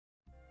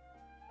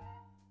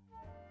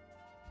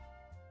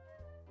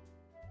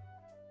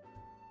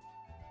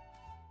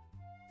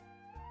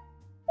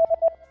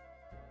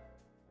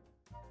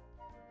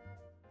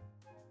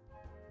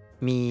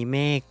มีเม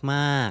ฆม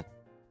าก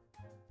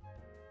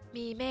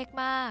มีเมฆ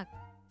มาก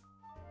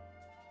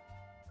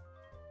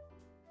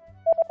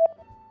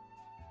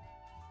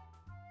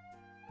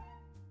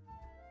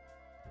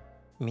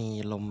มี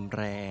ลมแ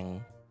รง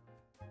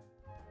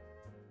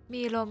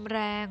มีลมแร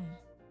ง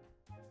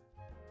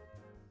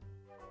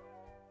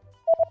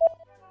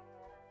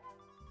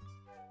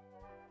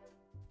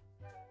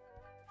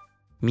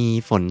มี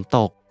ฝนต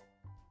ก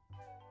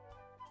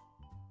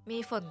มี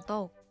ฝนต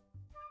ก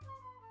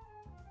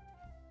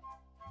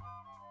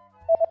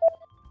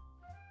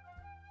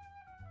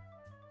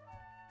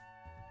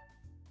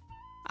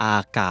อ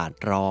ากาศ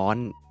ร้อน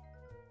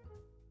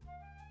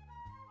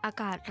อา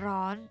กาศ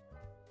ร้อน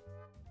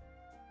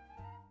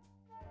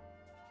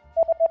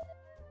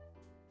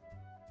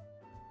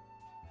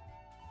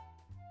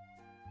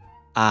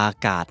อา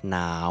กาศหน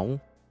าว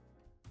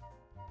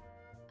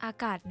อา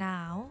กาศหนา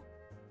ว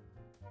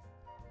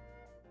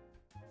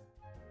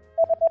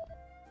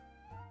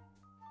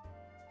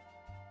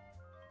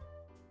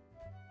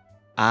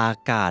อา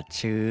กาศ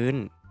ชื้น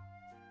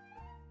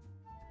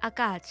อา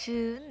กาศ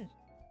ชื้น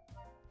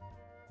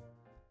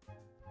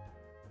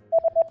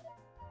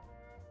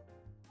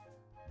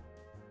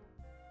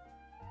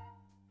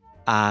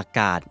อา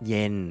กาศเ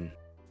ย็น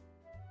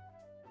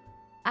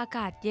อาก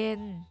าศเย็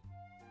น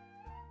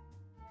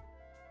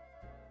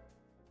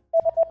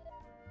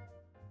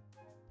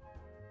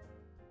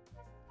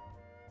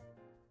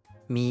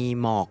มี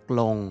หมอก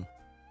ลง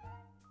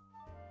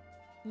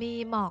มี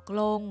หมอก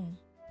ลง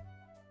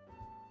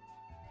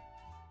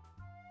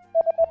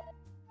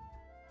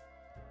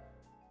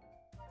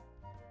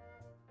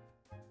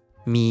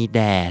มีแด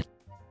ด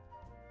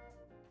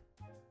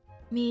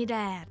มีแด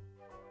ด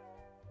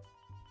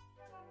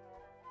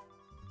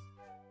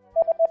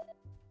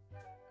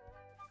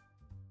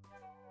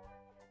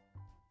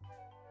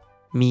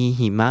มี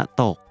หิมะ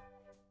ตก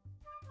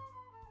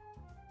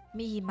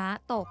มีหิมะ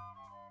ตก